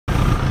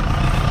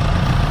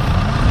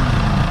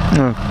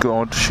Oh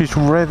God, she's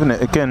revving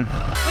it again.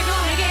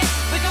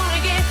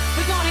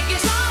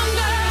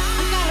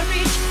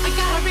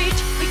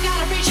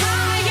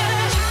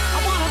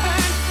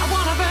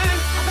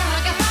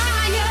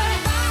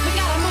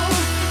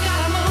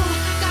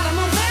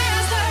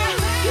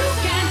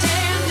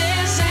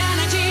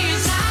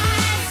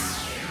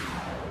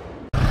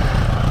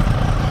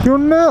 You're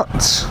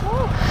nuts!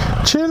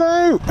 Chill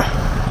out!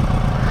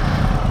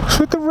 What's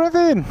with the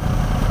revving?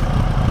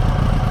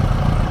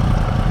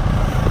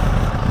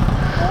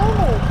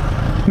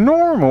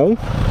 Normal?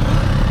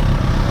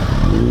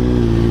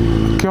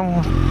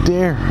 God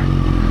dear.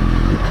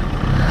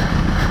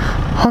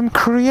 I'm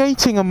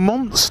creating a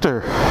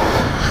monster.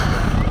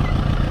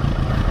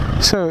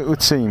 So it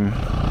would seem.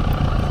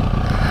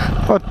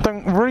 I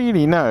don't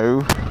really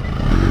know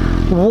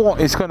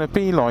what it's going to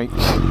be like.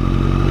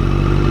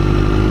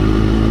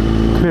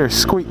 Clear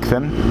squeak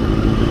then.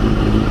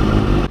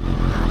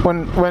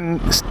 When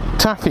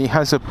Taffy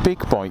has a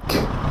big bike,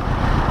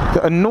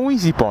 a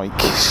noisy bike,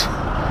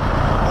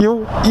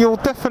 you'll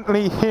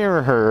definitely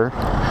hear her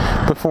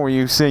before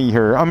you see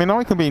her. I mean,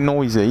 I can be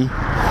noisy,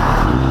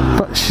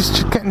 but she's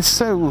just getting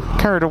so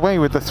carried away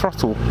with the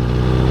throttle.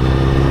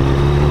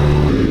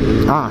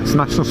 Ah, it's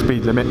national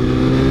speed limit.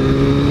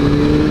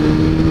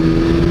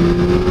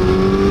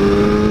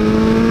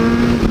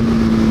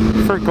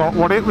 Forgot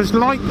what it was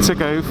like to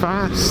go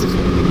fast.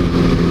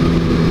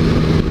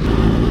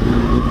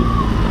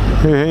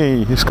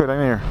 Hey, let's go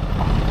down here.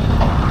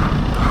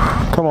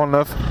 Come on,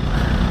 love.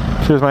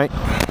 Cheers, mate.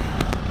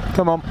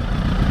 Come on.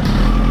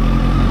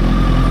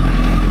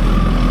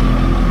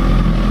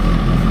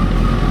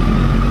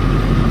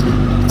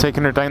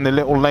 Taking her down the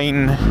little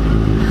lane.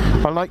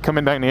 I like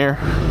coming down here.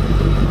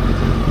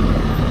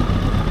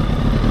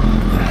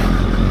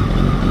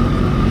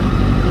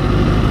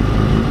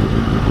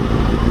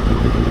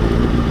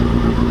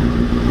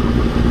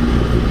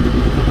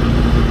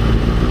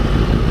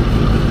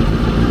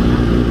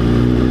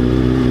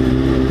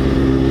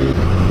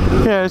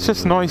 Yeah, it's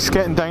just nice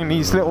getting down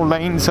these little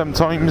lanes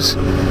sometimes,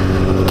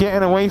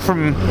 getting away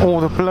from all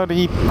the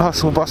bloody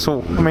hustle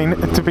bustle. I mean,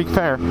 to be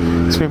fair,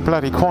 it's been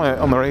bloody quiet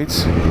on the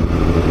roads,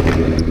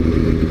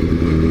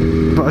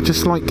 but I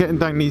just like getting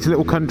down these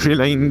little country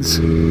lanes,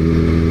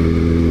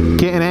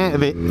 getting out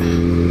of it.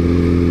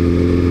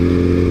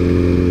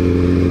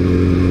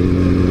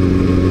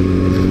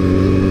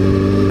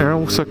 They're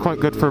also quite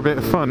good for a bit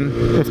of fun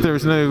if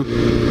there's no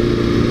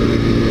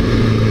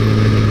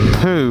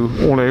poo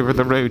all over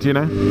the road, you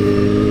know.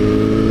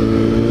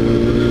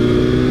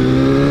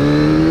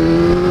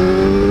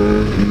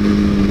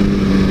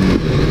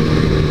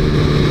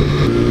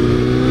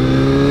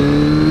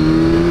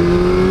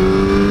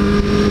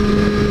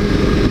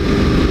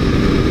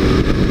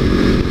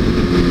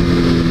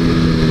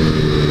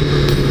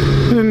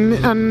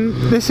 And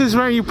this is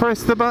where you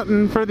press the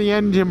button for the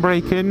engine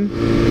braking,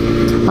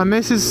 and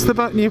this is the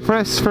button you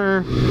press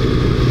for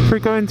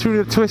going through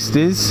the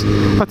twisties.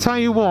 I tell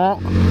you what,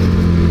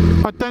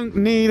 I don't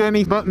need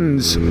any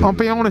buttons. I'll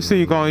be honest with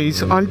you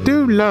guys, I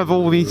do love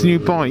all these new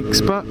bikes,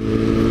 but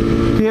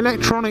the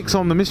electronics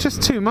on them is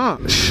just too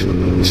much.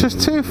 It's just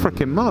too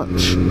freaking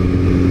much.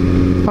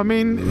 I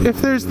mean,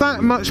 if there's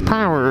that much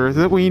power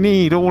that we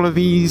need all of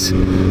these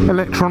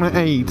electronic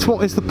aids,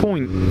 what is the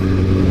point?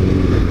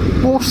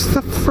 What's the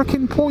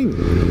freaking point?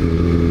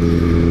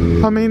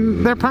 I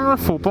mean, they're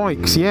powerful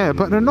bikes, yeah,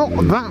 but they're not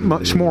that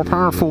much more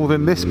powerful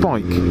than this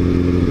bike.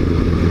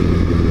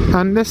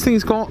 And this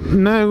thing's got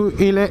no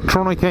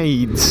electronic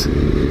aids.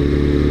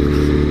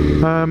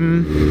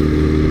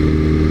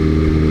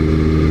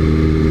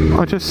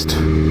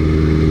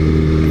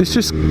 It's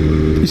just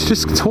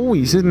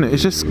toys, isn't it?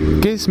 It's just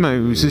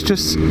gizmos. It's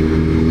just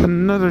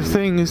another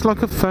thing. It's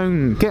like a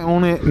phone. Get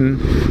on it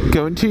and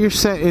go into your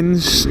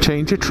settings,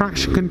 change your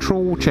traction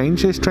control,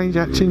 change this, change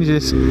that, change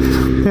this.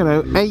 You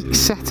know, 8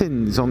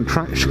 settings on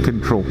traction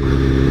control.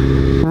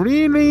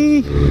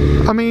 Really?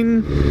 I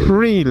mean,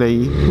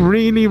 really?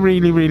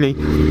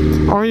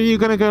 Are you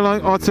going to go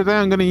like, oh, today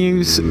I'm going to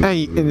use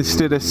 8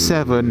 instead of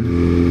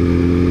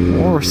 7?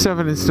 Or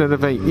 7 instead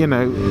of 8, you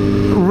know?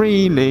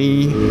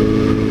 Really?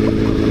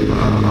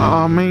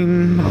 I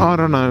mean, I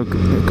don't know,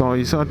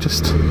 guys. I'm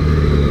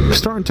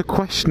starting to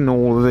question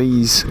all of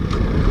these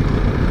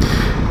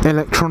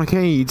electronic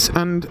aids.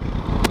 And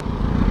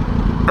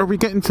are we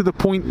getting to the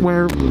point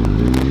where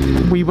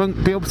we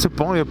won't be able to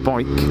buy a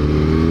bike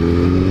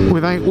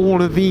without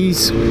all of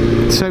these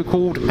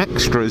so-called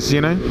extras,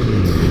 you know?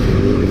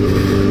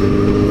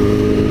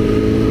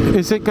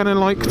 Is it going to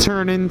like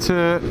turn into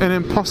an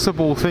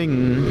impossible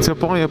thing to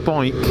buy a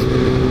bike,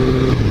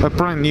 a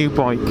brand new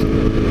bike,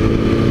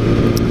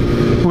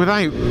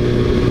 without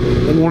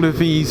all of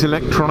these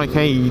electronic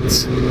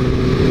aids?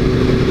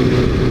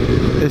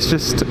 It's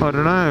just, I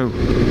don't know.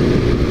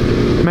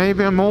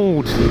 Maybe I'm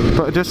old,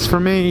 but just for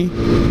me,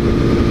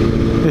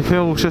 it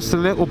feels just a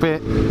little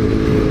bit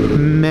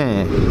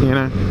meh, you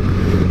know?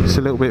 It's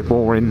a little bit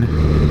boring.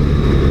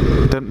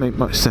 Don't make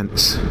much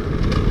sense.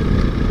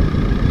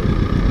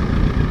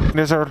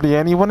 There's hardly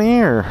anyone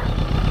here.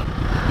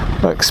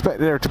 I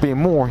expected there to be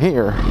more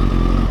here.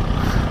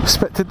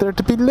 Expected there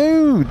to be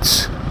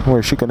loads.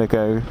 Where's she gonna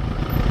go?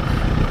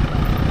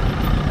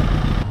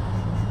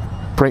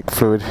 Brake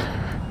fluid.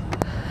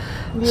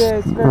 Yeah,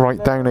 it's very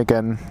right down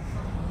again.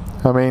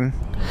 I mean,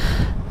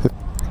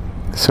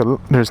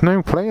 so there's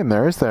no play in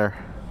there, is there?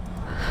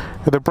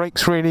 Are the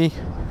brakes really?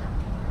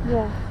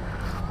 Yeah.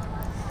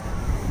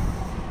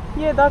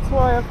 Yeah, that's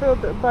why I feel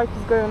that the bike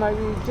is going like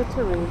really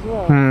jittery as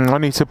well. I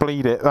need to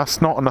bleed it.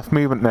 That's not enough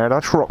movement there.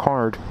 That's rock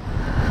hard.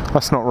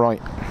 That's not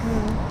right.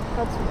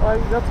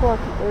 That's why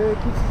it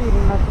keeps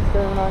feeling like it's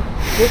going like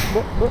this.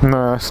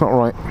 No, that's not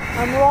right.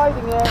 I'm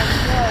riding it.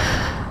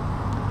 Yeah.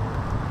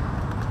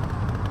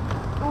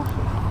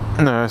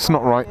 No, it's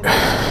not right. It's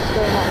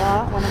going like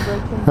that when I'm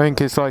braking. I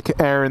think it's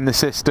like air in the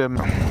system.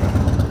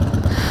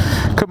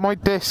 Look at my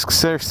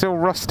discs, they're still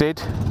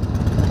rusted.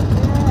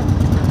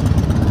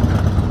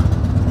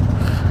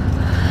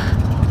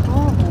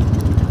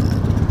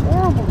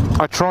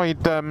 I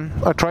tried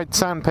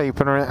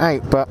sandpapering it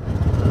out, but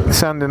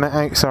sanding it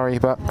out. Sorry,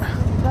 but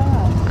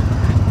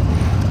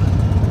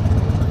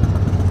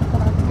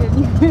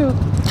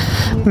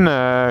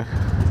no,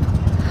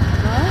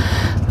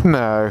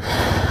 no,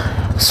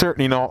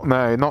 certainly not.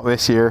 No, not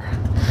this year.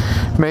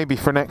 Maybe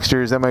for next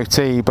year's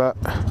MOT, but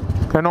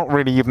they're not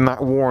really even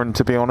that worn,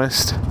 to be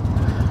honest.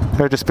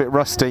 They're just a bit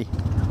rusty.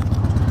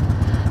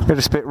 They're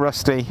just a bit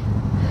rusty.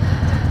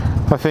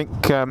 I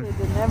think,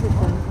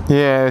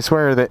 yeah, it's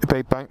where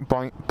they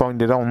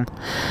bind it on.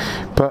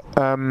 But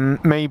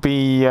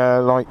maybe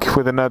like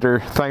with another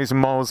 1,000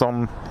 miles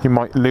on, you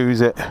might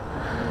lose it.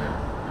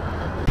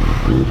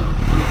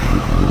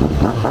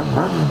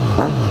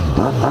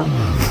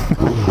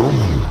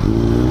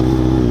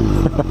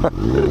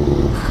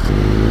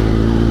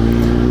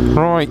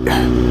 Right,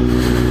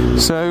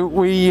 so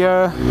we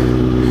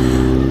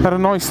had a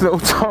nice little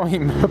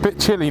time, a bit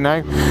chilly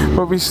now,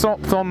 but we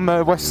stopped on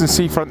the western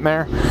seafront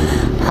there,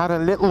 had a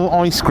little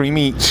ice cream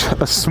each,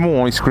 a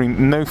small ice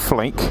cream, no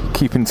flake,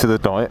 keeping to the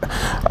diet,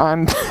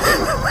 and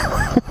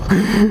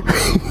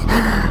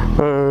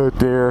oh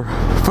dear,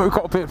 but we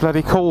got a bit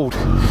bloody cold.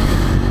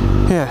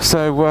 Yeah,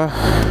 so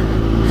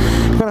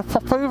gonna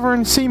pop over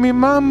and see me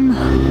mum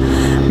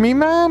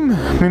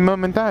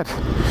and dad.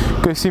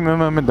 Go see my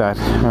mum and dad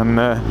and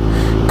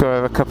go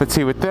have a cup of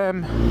tea with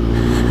them,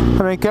 and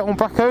then get on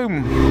back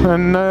home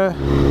and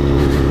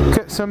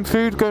get some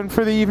food going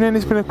for the evening.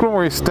 It's been a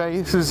glorious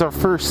day. This is our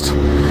first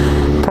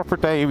proper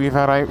day we've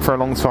had out for a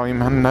long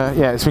time, and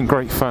yeah, it's been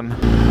great fun.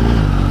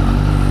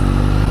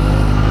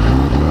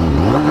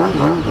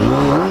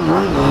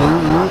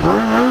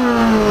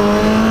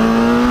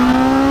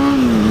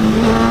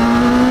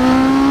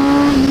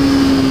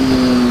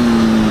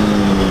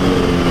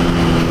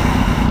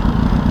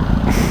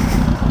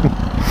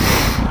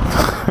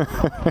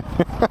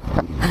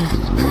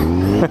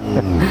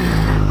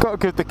 Gotta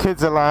give the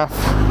kids a laugh.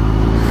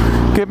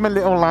 Give them a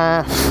little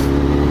laugh.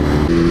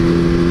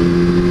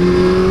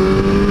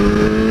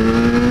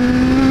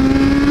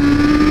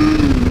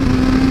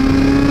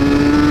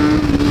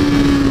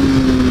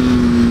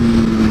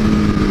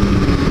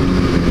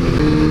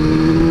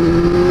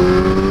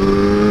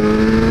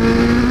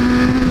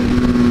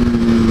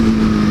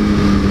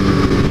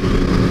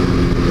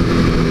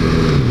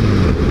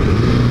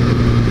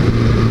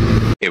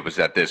 It was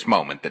at this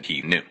moment that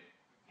he knew.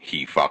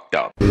 He fucked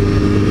up.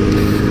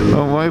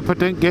 Oh, I hope I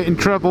don't get in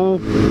trouble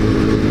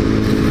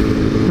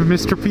with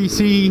Mr.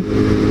 PC.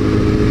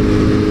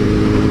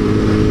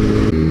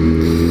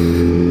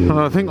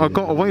 I think I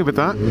got away with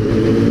that.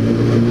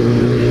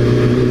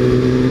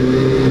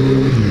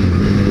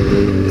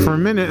 For a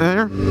minute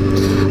there,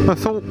 I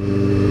thought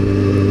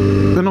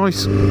the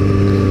nice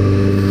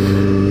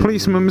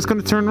policeman was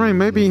going to turn around.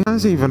 Maybe he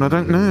has even, I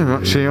don't know.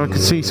 Actually, I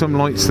could see some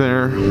lights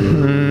there.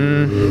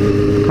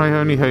 I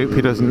only hope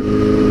he doesn't.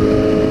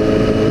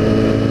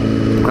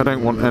 I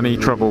don't want any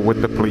trouble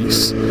with the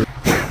police.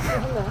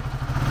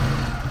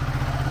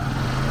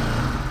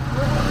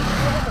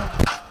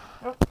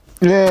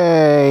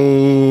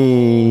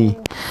 Yay!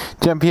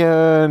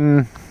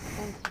 Champion!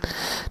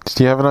 Did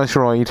you have a nice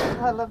ride?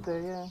 I loved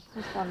it, yeah. It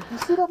was fun. You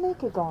see that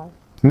naked guy?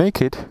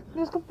 Naked? He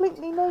was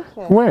completely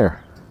naked.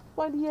 Where?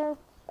 By the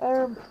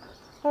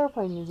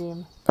airplane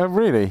museum. Oh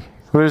really?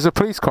 Well, there's a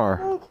police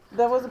car?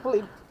 There was a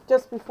police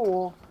just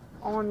before,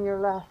 on your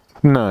left.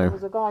 No. There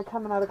was a guy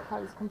coming out of the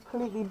house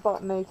completely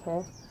butt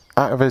naked.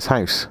 Out of his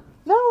house?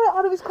 No,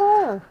 out of his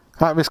car.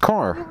 Out of his He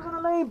car? was on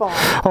a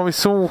lay-by. Oh, we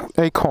saw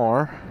a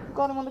car.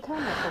 Got him on the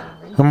camera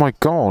probably. Oh my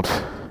god.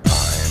 I'm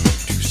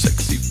too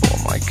sexy for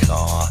my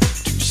car,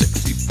 too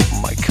sexy for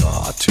my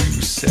car,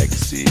 too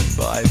sexy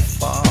by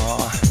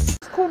far.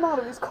 He came out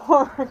of his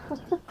car.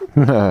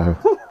 No.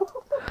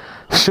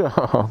 Shut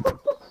up.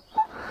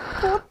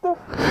 What the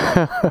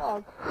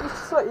fuck? He's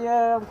just like,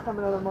 yeah, I'm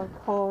coming out of my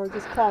car,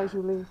 just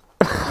casually.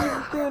 He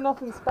was doing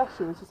nothing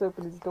special, he just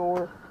opened his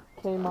door,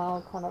 came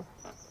out, kind of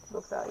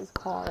looked at his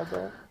car a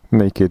bit.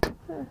 Naked.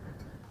 Yeah,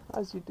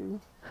 as you do.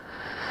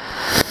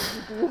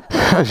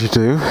 As you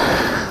do.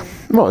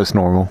 Well, it's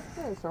normal.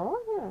 Yeah, it's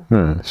alright, yeah.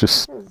 No, it's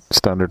just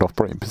standard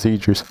operating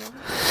procedures.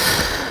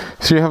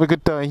 So you have a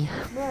good day.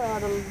 Yeah, I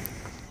had a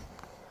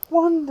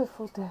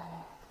wonderful day.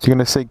 You're going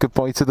to say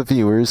goodbye to the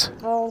viewers.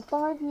 Oh,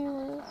 bye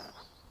viewers.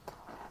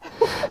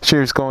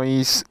 Cheers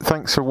guys,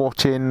 thanks for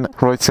watching.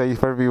 Ride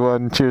safe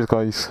everyone. Cheers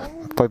guys.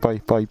 Bye bye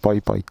bye bye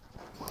bye.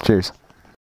 Cheers.